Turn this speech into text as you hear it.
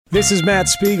This is Matt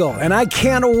Spiegel, and I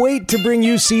can't wait to bring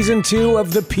you Season 2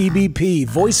 of the PBP,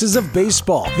 Voices of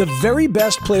Baseball. The very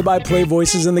best play-by-play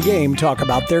voices in the game talk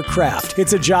about their craft.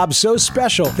 It's a job so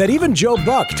special that even Joe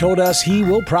Buck told us he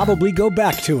will probably go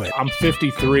back to it. I'm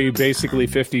 53, basically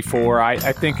 54. I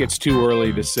think it's too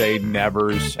early to say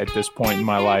nevers at this point in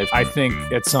my life. I think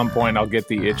at some point I'll get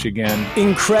the itch again.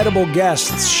 Incredible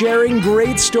guests sharing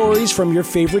great stories from your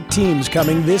favorite teams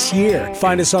coming this year.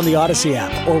 Find us on the Odyssey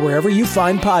app or wherever you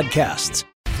find podcasts.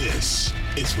 This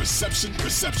is Reception,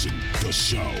 the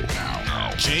show.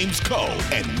 Now, James Cole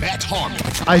and Matt Harmon.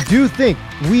 I do think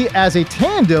we as a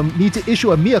tandem need to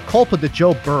issue a mea culpa to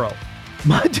Joe Burrow.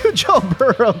 My dude Joe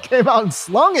Burrow came out and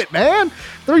slung it, man.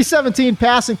 317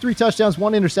 passing, 3 touchdowns,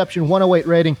 1 interception, 108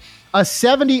 rating, a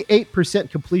 78%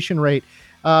 completion rate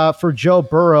for Joe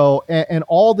Burrow, and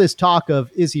all this talk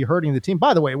of, is he hurting the team?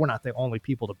 By the way, we're not the only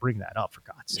people to bring that up, for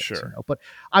God's sake. Sure. You know?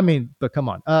 But come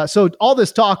on. So all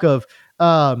this talk of,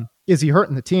 is he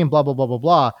hurting the team? Blah, blah, blah, blah,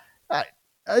 blah.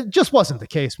 It just wasn't the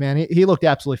case, man. He looked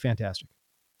absolutely fantastic.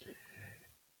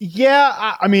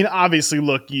 Yeah. I mean, obviously,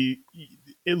 look,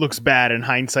 it looks bad in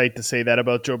hindsight to say that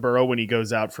about Joe Burrow when he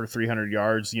goes out for 300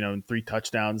 yards, and 3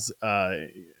 touchdowns,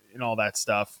 and all that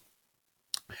stuff.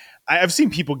 I've seen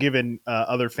people giving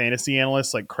other fantasy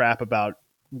analysts like crap about,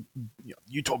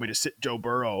 you told me to sit Joe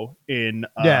Burrow in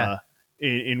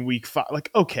week 5.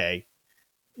 Like, okay,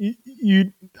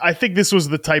 I think this was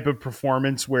the type of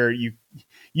performance where you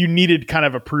needed kind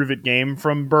of a prove it game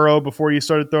from Burrow before you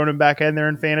started throwing him back in there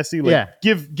in fantasy. Like,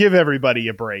 give everybody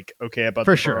a break, okay, about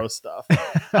the Burrow stuff.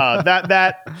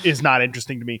 That is not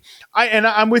interesting to me.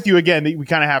 I'm with you again. That we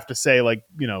kind of have to say, like,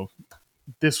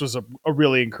 this was a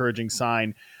really encouraging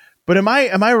sign. But am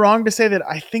I wrong to say that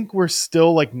I think we're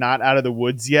still like not out of the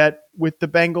woods yet with the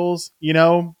Bengals?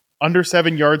 Under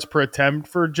 7 yards per attempt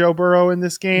for Joe Burrow in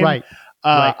this game. Right.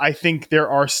 I think there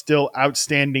are still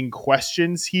outstanding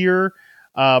questions here.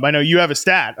 I know you have a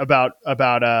stat about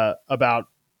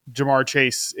Jamar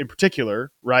Chase in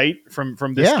particular, right?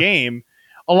 From this game.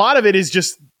 A lot of it is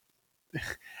just,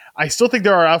 I still think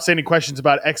there are outstanding questions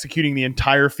about executing the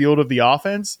entire field of the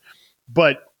offense,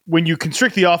 but when you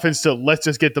constrict the offense to let's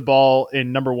just get the ball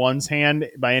in number one's hand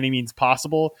by any means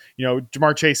possible,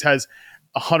 Jamar Chase has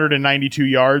 192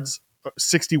 yards,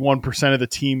 61% of the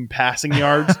team passing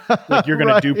yards. Like, you're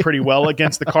going to do pretty well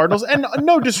against the Cardinals. And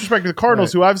no disrespect to the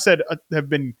Cardinals, who I've said have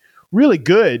been really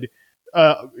good,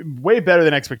 way better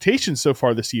than expectations so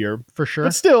far this year. For sure.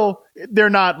 But still, they're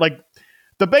not like,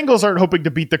 the Bengals aren't hoping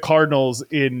to beat the Cardinals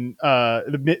in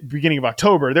the beginning of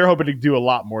October. They're hoping to do a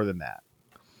lot more than that.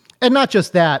 And not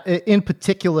just that, in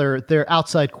particular, their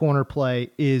outside corner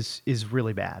play is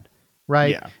really bad,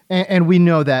 right? Yeah. And we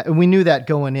know that, and we knew that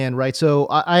going in, right? So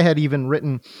I had even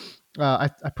written, I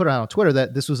put it out on Twitter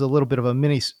that this was a little bit of a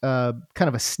mini, kind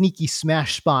of a sneaky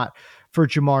smash spot for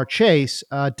Jamar Chase,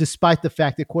 despite the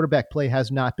fact that quarterback play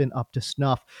has not been up to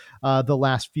snuff the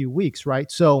last few weeks,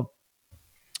 right? So,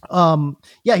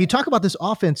 you talk about this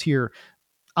offense here.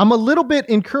 I'm a little bit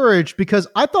encouraged because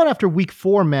I thought after week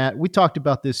 4, Matt, we talked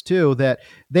about this too, that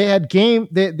they had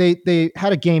they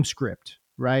had a game script,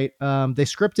 right? They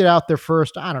scripted out their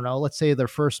first, let's say their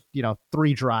first,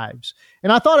 3 drives.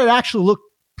 And I thought it actually looked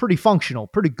pretty functional,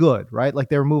 pretty good, right? Like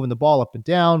they were moving the ball up and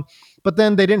down, but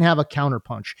then they didn't have a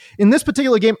counterpunch. In this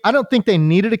particular game, I don't think they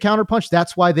needed a counterpunch.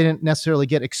 That's why they didn't necessarily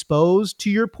get exposed, to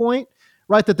your point,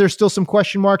 right? That there's still some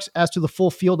question marks as to the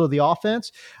full field of the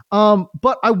offense.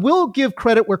 But I will give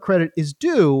credit where credit is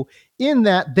due in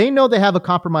that they know they have a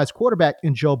compromised quarterback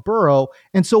in Joe Burrow.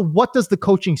 And so what does the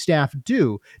coaching staff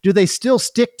do? Do they still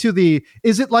stick to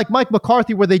is it like Mike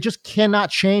McCarthy where they just cannot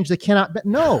change? They cannot,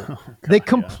 no, they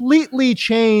completely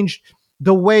changed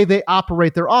the way they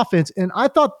operate their offense. And I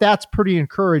thought that's pretty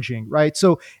encouraging, right?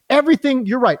 So everything,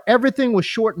 you're right. Everything was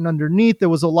short and underneath. There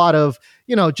was a lot of,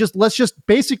 let's just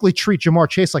basically treat Jamar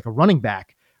Chase like a running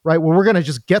back, right? Where we're going to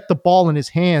just get the ball in his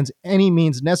hands any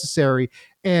means necessary.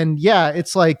 And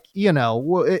it's like,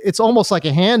 it's almost like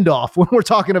a handoff when we're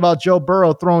talking about Joe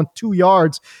Burrow throwing 2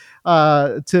 yards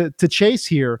to Chase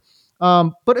here.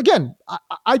 But again,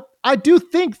 I do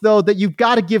think, though, that you've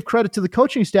got to give credit to the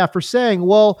coaching staff for saying,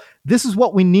 well, this is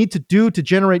what we need to do to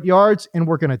generate yards, and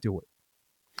we're going to do it.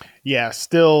 Yeah,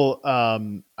 still,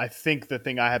 I think the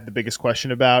thing I have the biggest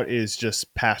question about is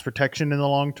just pass protection in the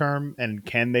long term, and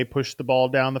can they push the ball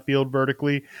down the field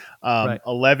vertically? Right.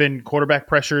 11 quarterback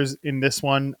pressures in this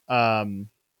one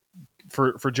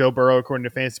for Joe Burrow, according to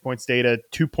Fantasy Points data,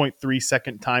 2.3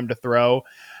 second time to throw.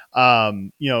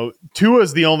 Tua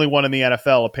is the only one in the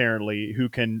NFL apparently who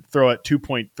can throw at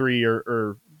 2.3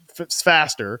 or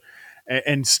faster.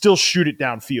 and still shoot it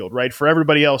downfield, right? For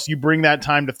everybody else, you bring that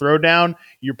time to throw down,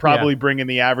 you're probably bringing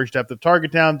the average depth of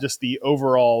target down, just the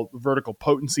overall vertical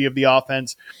potency of the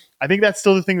offense. I think that's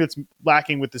still the thing that's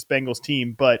lacking with this Bengals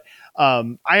team, but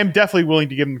I am definitely willing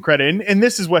to give them credit. And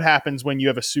this is what happens when you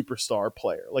have a superstar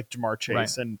player like Jamar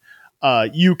Chase. Right. And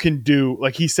you can do,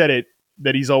 like he said it,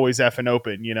 that he's always effing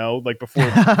open, like before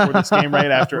this game,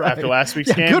 right? After last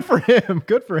week's game. Good for him.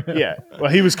 Good for him. Yeah. Well,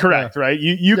 he was correct, right?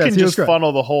 You can just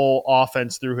funnel the whole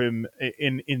offense through him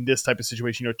in this type of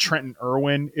situation. Trenton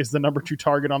Irwin is the number 2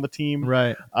 target on the team.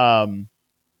 Right.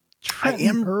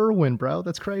 Trenton Irwin, bro.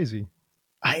 That's crazy.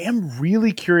 I am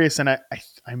really curious, and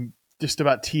I'm just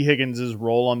about T. Higgins'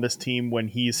 role on this team when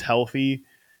he's healthy.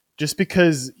 Just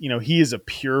because, he is a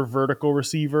pure vertical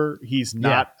receiver. He's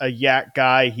not a yak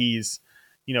guy. He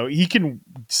can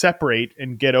separate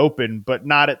and get open, but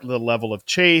not at the level of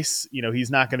Chase. He's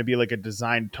not going to be like a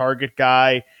designed target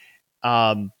guy.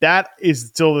 That is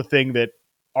still the thing that,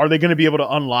 are they going to be able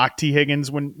to unlock T.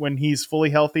 Higgins when he's fully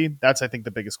healthy? That's, I think,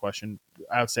 the biggest question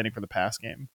outstanding for the pass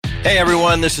game. Hey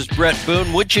everyone, this is Brett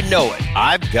Boone. Would you know it?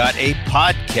 I've got a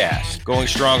podcast going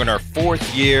strong in our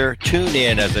 4th year. Tune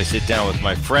in as I sit down with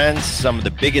my friends, some of the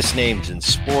biggest names in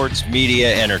sports,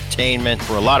 media, entertainment,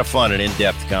 for a lot of fun and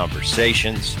in-depth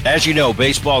conversations. As you know,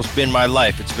 baseball's been my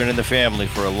life. It's been in the family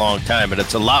for a long time, but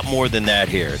it's a lot more than that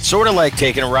here. It's sort of like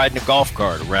taking a ride in a golf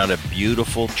cart around a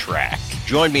beautiful track.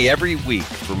 Join me every week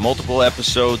for multiple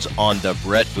episodes on the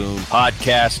Brett Boone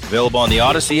Podcast, available on the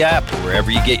Odyssey app or wherever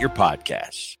you get your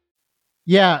podcasts.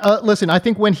 Yeah, listen, I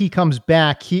think when he comes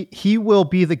back, he will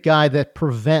be the guy that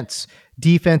prevents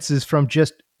defenses from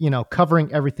just,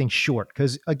 covering everything short.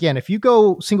 Because, again, if you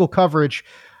go single coverage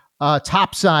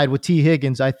top side with T.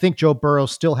 Higgins, I think Joe Burrow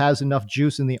still has enough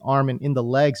juice in the arm and in the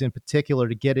legs in particular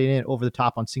to get it in over the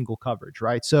top on single coverage,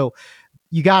 right? So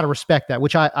you got to respect that,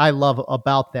 which I love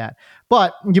about that.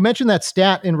 But you mentioned that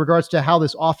stat in regards to how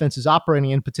this offense is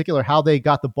operating, in particular, how they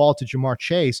got the ball to Jamar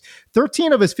Chase.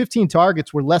 13 of his 15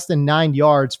 targets were less than 9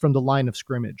 yards from the line of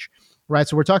scrimmage, right?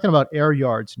 So we're talking about air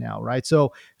yards now, right?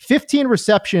 So 15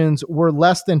 receptions were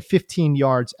less than 15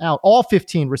 yards out. All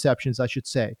 15 receptions, I should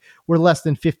say, were less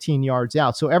than 15 yards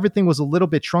out. So everything was a little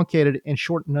bit truncated and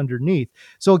shortened underneath.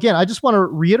 So again, I just want to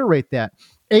reiterate that.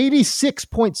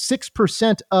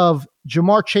 86.6% of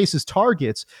Jamar Chase's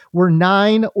targets were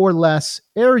 9 or less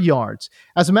air yards.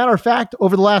 As a matter of fact,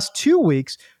 over the last 2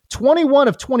 weeks, 21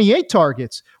 of 28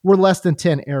 targets were less than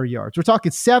 10 air yards. We're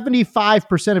talking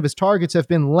 75% of his targets have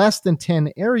been less than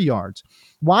 10 air yards.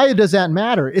 Why does that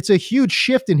matter? It's a huge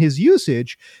shift in his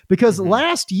usage because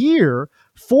last year,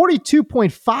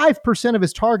 42.5% of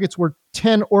his targets were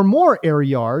 10 or more air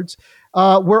yards,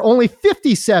 where only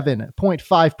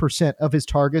 57.5% of his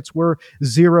targets were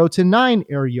 0 to 9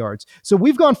 air yards. So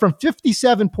we've gone from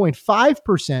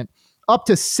 57.5% up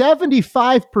to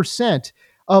 75%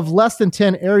 of less than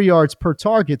 10 air yards per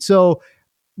target. So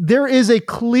there is a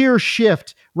clear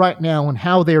shift right now in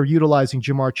how they are utilizing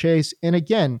Jamar Chase. And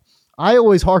again, I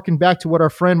always harken back to what our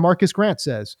friend Marcus Grant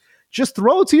says. Just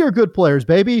throw it to your good players,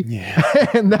 baby. Yeah.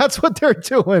 And that's what they're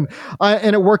doing.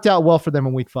 And it worked out well for them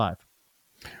in week 5.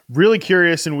 Really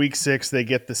curious, in week 6, they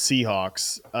get the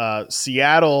Seahawks.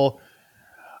 Seattle,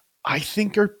 I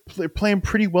think, are playing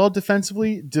pretty well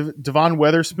defensively. Devon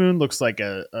Witherspoon looks like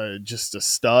just a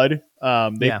stud.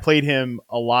 They played him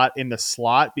a lot in the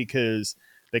slot because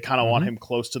they kind of want him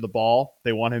close to the ball.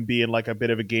 They want him being like a bit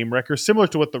of a game wrecker, similar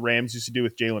to what the Rams used to do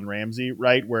with Jalen Ramsey,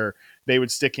 right? Where they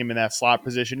would stick him in that slot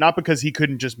position, not because he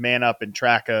couldn't just man up and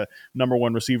track a number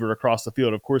 1 receiver across the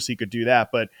field. Of course he could do that,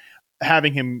 but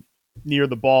having him near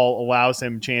the ball allows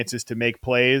him chances to make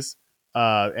plays.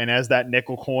 And as that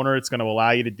nickel corner, it's going to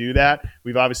allow you to do that.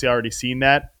 We've obviously already seen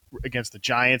that against the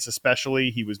Giants,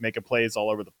 especially. He was making plays all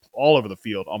over the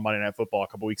field on Monday Night Football a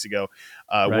couple weeks ago.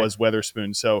 Was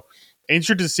Witherspoon. So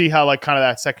interested to see how kind of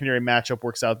that secondary matchup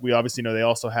works out. We obviously know they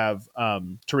also have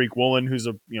Tariq Woolen, who's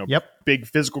a big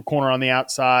physical corner on the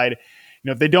outside.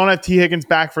 If they don't have T. Higgins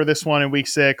back for this one in week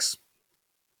 6,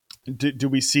 do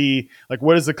we see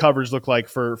what does the coverage look like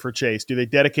for Chase? Do they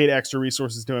dedicate extra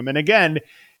resources to him? And again,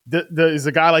 is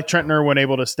a guy like Trenton Irwin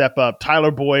able to step up?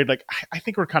 Tyler Boyd, I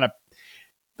think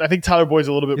Tyler Boyd's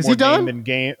a little bit more name than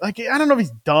game. I don't know if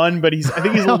he's done, but I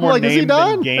think he's a little more name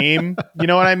than game. You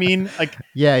know what I mean?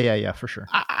 Yeah, for sure.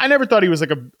 I never thought he was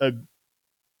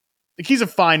he's a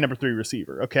fine number 3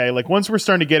 receiver. Okay. Once we're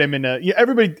starting to get him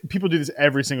into, people do this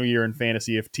every single year in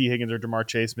fantasy. If T. Higgins or Jamar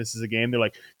Chase misses a game, they're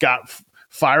like,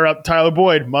 fire up Tyler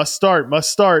Boyd, must start.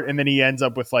 And then he ends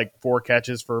up with 4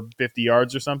 catches for 50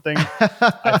 yards or something.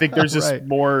 I think there's just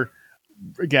more,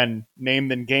 again, name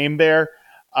than game there.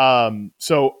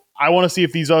 So I want to see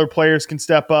if these other players can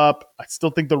step up. I still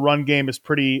think the run game is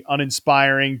pretty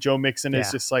uninspiring. Joe Mixon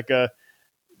is just like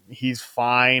he's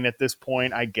fine at this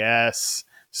point, I guess.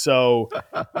 So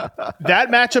that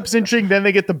matchup's interesting. Then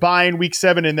they get the bye in week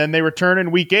 7, and then they return in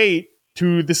week 8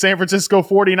 to the San Francisco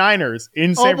 49ers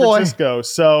in San Francisco.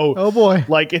 So,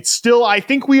 like, it's still, I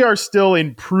think we are still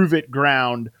in prove it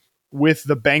ground with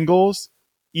the Bengals,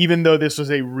 even though this was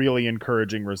a really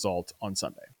encouraging result on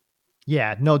Sunday.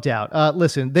 Yeah, no doubt.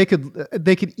 Listen, they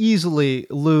could easily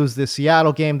lose the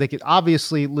Seattle game. They could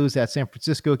obviously lose that San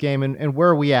Francisco game. And where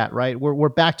are we at, right? We're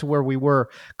back to where we were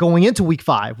going into week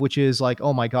 5, which is like,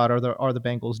 oh my God, are the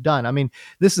Bengals done? I mean,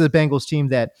 this is a Bengals team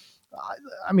that,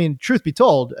 I mean, truth be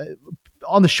told,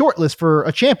 on the short list for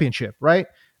a championship, right?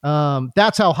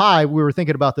 That's how high we were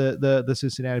thinking about the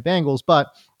Cincinnati Bengals, but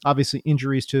obviously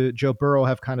injuries to Joe Burrow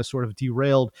have kind of sort of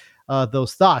derailed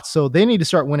those thoughts. So they need to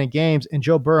start winning games, and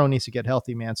Joe Burrow needs to get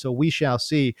healthy, man. So we shall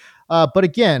see. But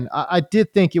again, I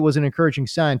did think it was an encouraging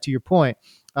sign, to your point,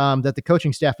 that the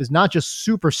coaching staff is not just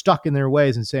super stuck in their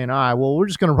ways and saying, all right, well, we're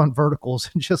just going to run verticals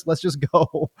and let's just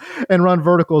go and run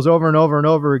verticals over and over and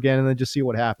over again and then just see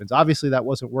what happens. Obviously, that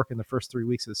wasn't working the first 3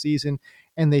 weeks of the season,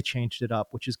 and they changed it up,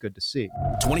 which is good to see.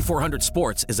 2400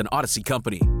 Sports is an Odyssey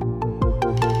company.